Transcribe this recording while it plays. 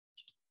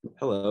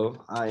Hello,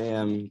 I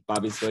am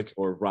Bobby Swick,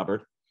 or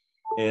Robert,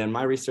 and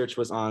my research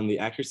was on the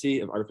accuracy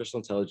of artificial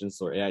intelligence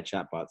or AI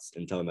chatbots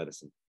in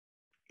telemedicine.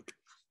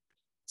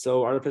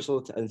 So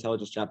artificial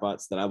intelligence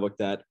chatbots that I looked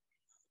at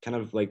kind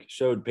of like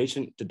showed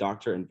patient to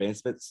doctor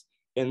advancements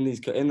in the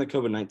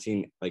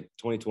COVID-19 like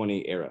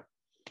 2020 era.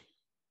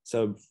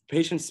 So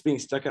patients being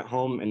stuck at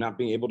home and not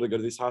being able to go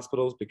to these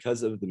hospitals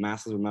because of the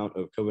massive amount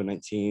of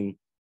COVID-19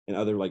 and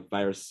other like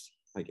virus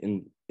like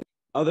in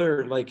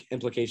other like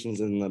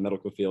implications in the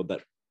medical field that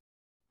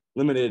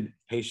limited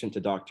patient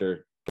to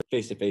doctor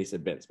face-to-face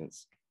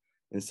advancements.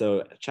 And so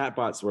AI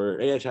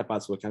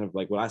chatbots were kind of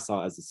like what I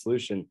saw as the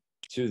solution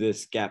to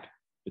this gap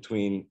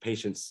between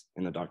patients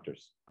and the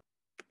doctors.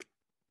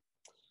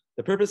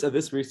 The purpose of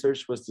this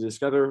research was to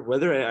discover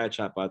whether AI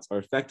chatbots are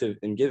effective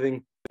in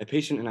giving a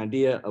patient an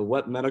idea of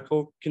what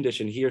medical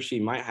condition he or she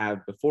might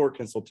have before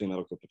consulting a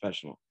medical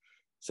professional.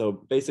 So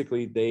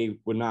basically they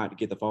would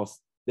get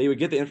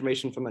the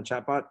information from the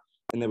chatbot,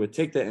 and they would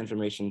take that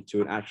information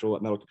to an actual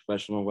medical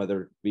professional,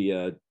 whether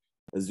via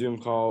a Zoom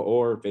call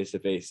or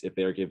face-to-face if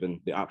they are given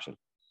the option.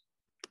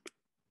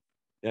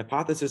 The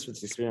hypothesis for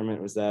this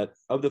experiment was that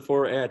of the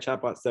 4 AI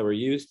chatbots that were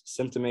used,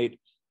 Symptomate,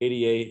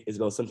 ADA,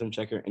 Isabel Symptom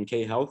Checker, and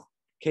K-Health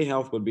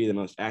would be the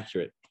most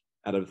accurate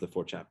out of the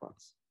 4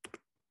 chatbots.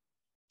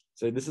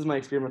 So this is my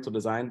experimental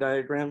design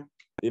diagram.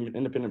 The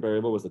independent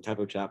variable was the type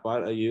of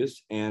chatbot I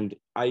used, and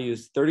I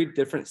used 30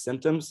 different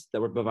symptoms that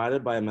were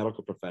provided by a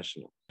medical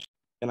professional.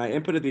 And I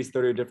inputted these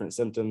 30 different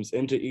symptoms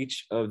into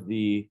each of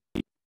the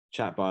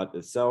chatbots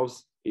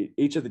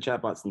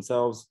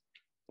themselves,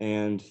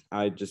 and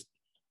I just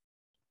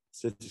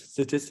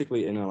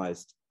statistically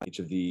analyzed each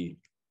of the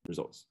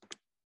results.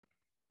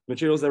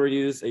 Materials that were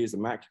used, I used a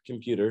Mac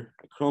computer,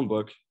 a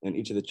Chromebook, and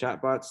each of the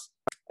chatbots,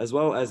 as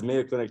well as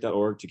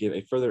mayoclinic.org to give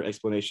a further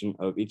explanation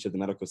of each of the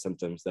medical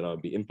symptoms that I'll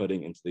be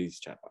inputting into these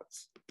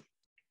chatbots.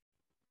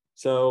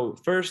 So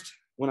first,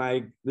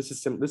 this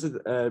is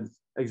an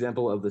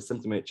example of the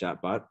Symptomate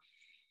chatbot,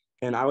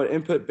 and I would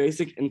input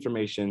basic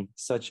information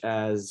such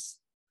as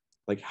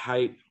like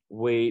height,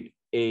 weight,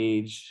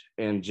 age,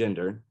 and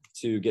gender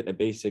to get a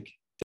basic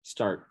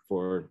start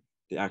for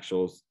the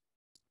actual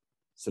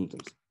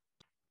symptoms.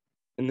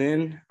 And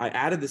then I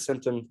added the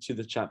symptom to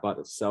the chatbot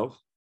itself,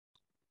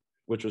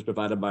 which was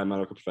provided by a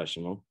medical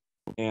professional.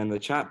 And the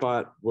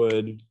chatbot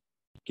would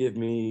give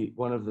me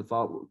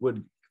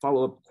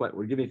follow-up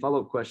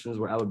questions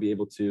where I would be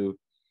able to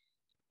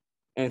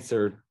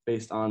answer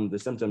based on the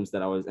symptoms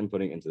that I was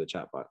inputting into the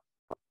chatbot.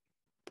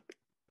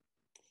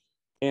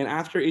 And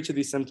after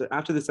the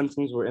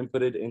symptoms were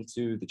inputted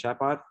into the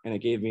chatbot and it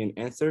gave me an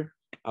answer,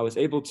 I was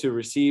able to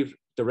receive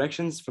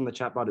directions from the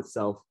chatbot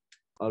itself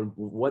of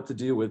what to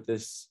do with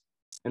this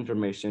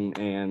information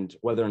and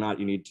whether or not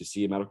you need to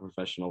see a medical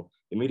professional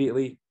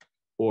immediately,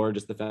 or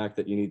just the fact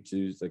that you need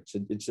to,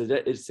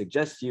 it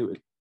suggests you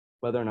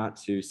whether or not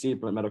to see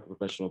a medical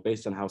professional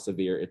based on how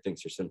severe it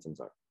thinks your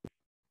symptoms are.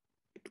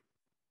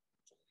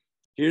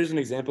 Here's an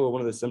example of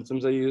one of the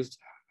symptoms I used.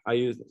 I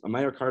used a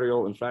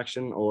myocardial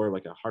infarction, or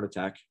like a heart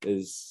attack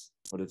is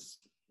what it's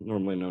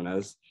normally known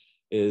as.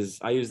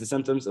 I use the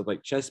symptoms of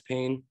like chest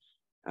pain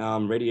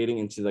radiating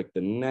into like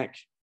the neck,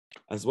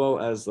 as well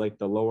as like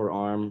the lower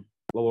arms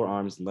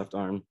and left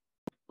arm,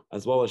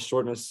 as well as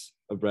shortness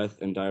of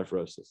breath and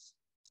diaphoresis.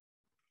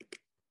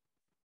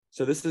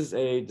 So this is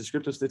a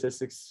descriptive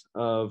statistics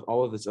of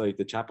all of the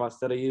chatbots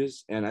that I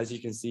use. And as you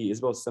can see,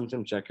 Isabel's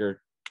Symptom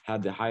Checker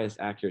had the highest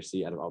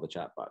accuracy out of all the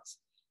chatbots.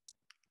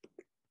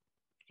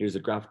 Here's a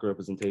graphical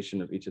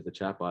representation of each of the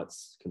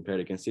chatbots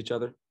compared against each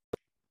other.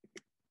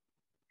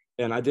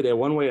 And I did a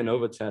one-way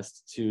ANOVA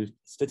test to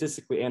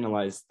statistically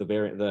analyze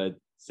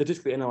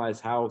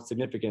how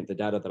significant the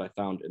data that I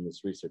found in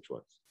this research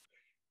was.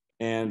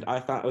 And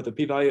I found with a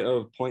p-value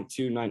of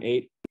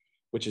 0.298,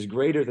 which is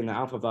greater than the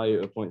alpha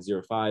value of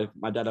 0.05,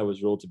 my data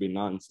was ruled to be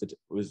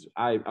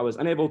I was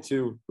unable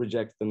to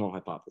reject the null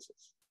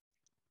hypothesis.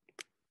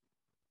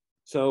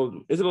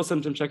 So Isabel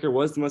Symptom Checker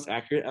was the most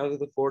accurate out of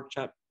the 4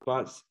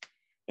 chatbots,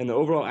 and the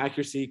overall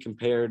accuracy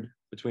compared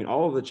between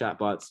all of the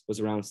chatbots was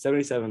around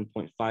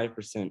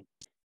 77.5%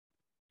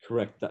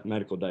 correct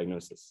medical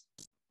diagnosis.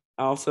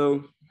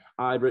 Also,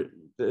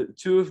 the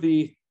 2 of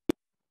the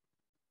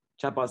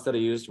chatbots that I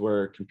used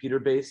were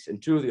computer-based,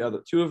 and 2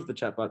 of the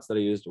chatbots that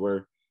I used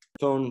were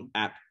phone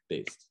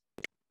app-based.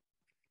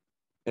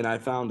 And I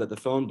found that the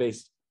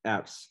phone-based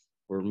apps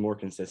were more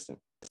consistent.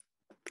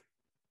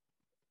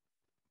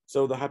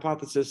 So the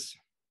hypothesis,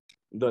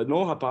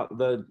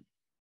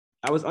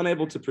 I was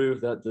unable to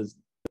prove that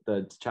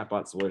the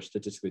chatbots were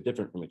statistically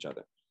different from each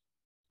other.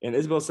 And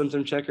Isabel's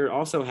Symptom Checker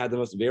also had the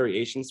most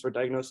variations for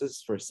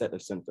diagnosis for a set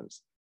of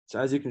symptoms. So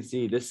as you can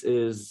see, this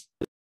is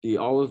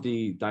all of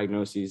the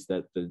diagnoses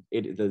that the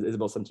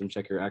Isabel Symptom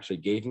Checker actually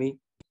gave me.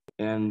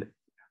 And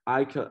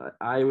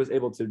I was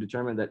able to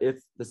determine that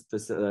if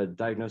this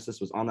diagnosis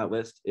was on that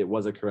list, it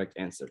was a correct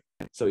answer.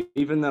 So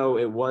even though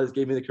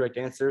gave me the correct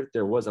answer,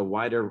 there was a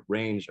wider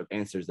range of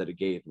answers that it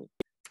gave me,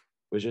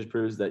 which just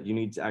proves that you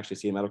need to actually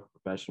see a medical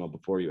professional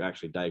before you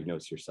actually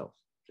diagnose yourself.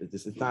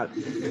 It's not,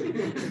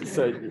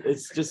 so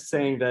it's just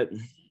saying that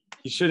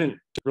you shouldn't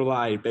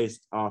rely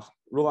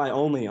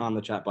only on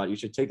the chatbot. You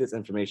should take this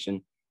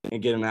information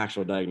and get an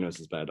actual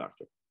diagnosis by a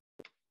doctor.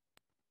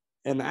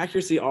 And the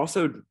accuracy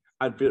also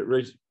I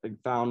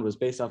found was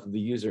based off of the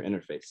user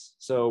interface.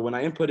 So when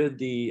I inputted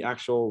the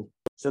actual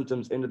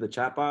symptoms into the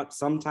chatbot,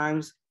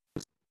 sometimes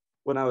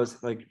when I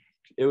was like,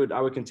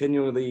 I would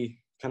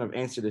continually kind of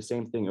answer the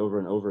same thing over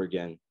and over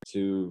again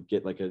to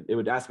get like it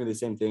would ask me the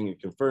same thing and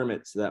confirm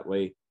it, so that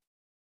way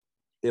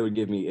it would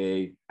give me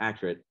a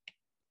accurate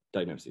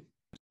diagnosis.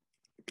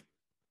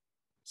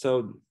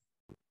 So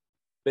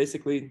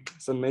basically,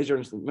 some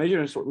major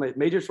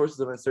sources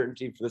of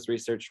uncertainty for this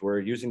research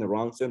were using the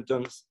wrong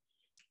symptoms.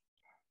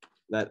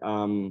 That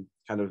kind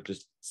of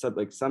just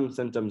like some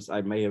symptoms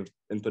I may have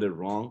inputted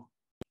wrong,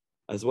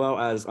 as well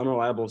as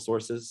unreliable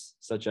sources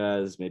such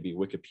as maybe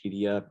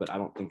Wikipedia, but I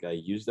don't think I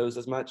use those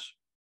as much.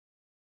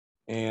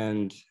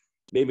 And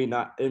maybe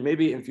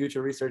in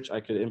future research, I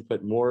could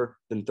input more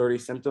than 30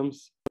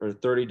 symptoms or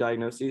 30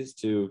 diagnoses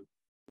to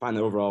find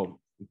the overall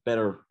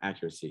better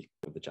accuracy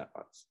of the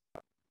chatbots.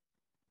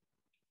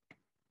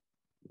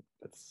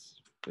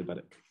 That's about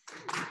it.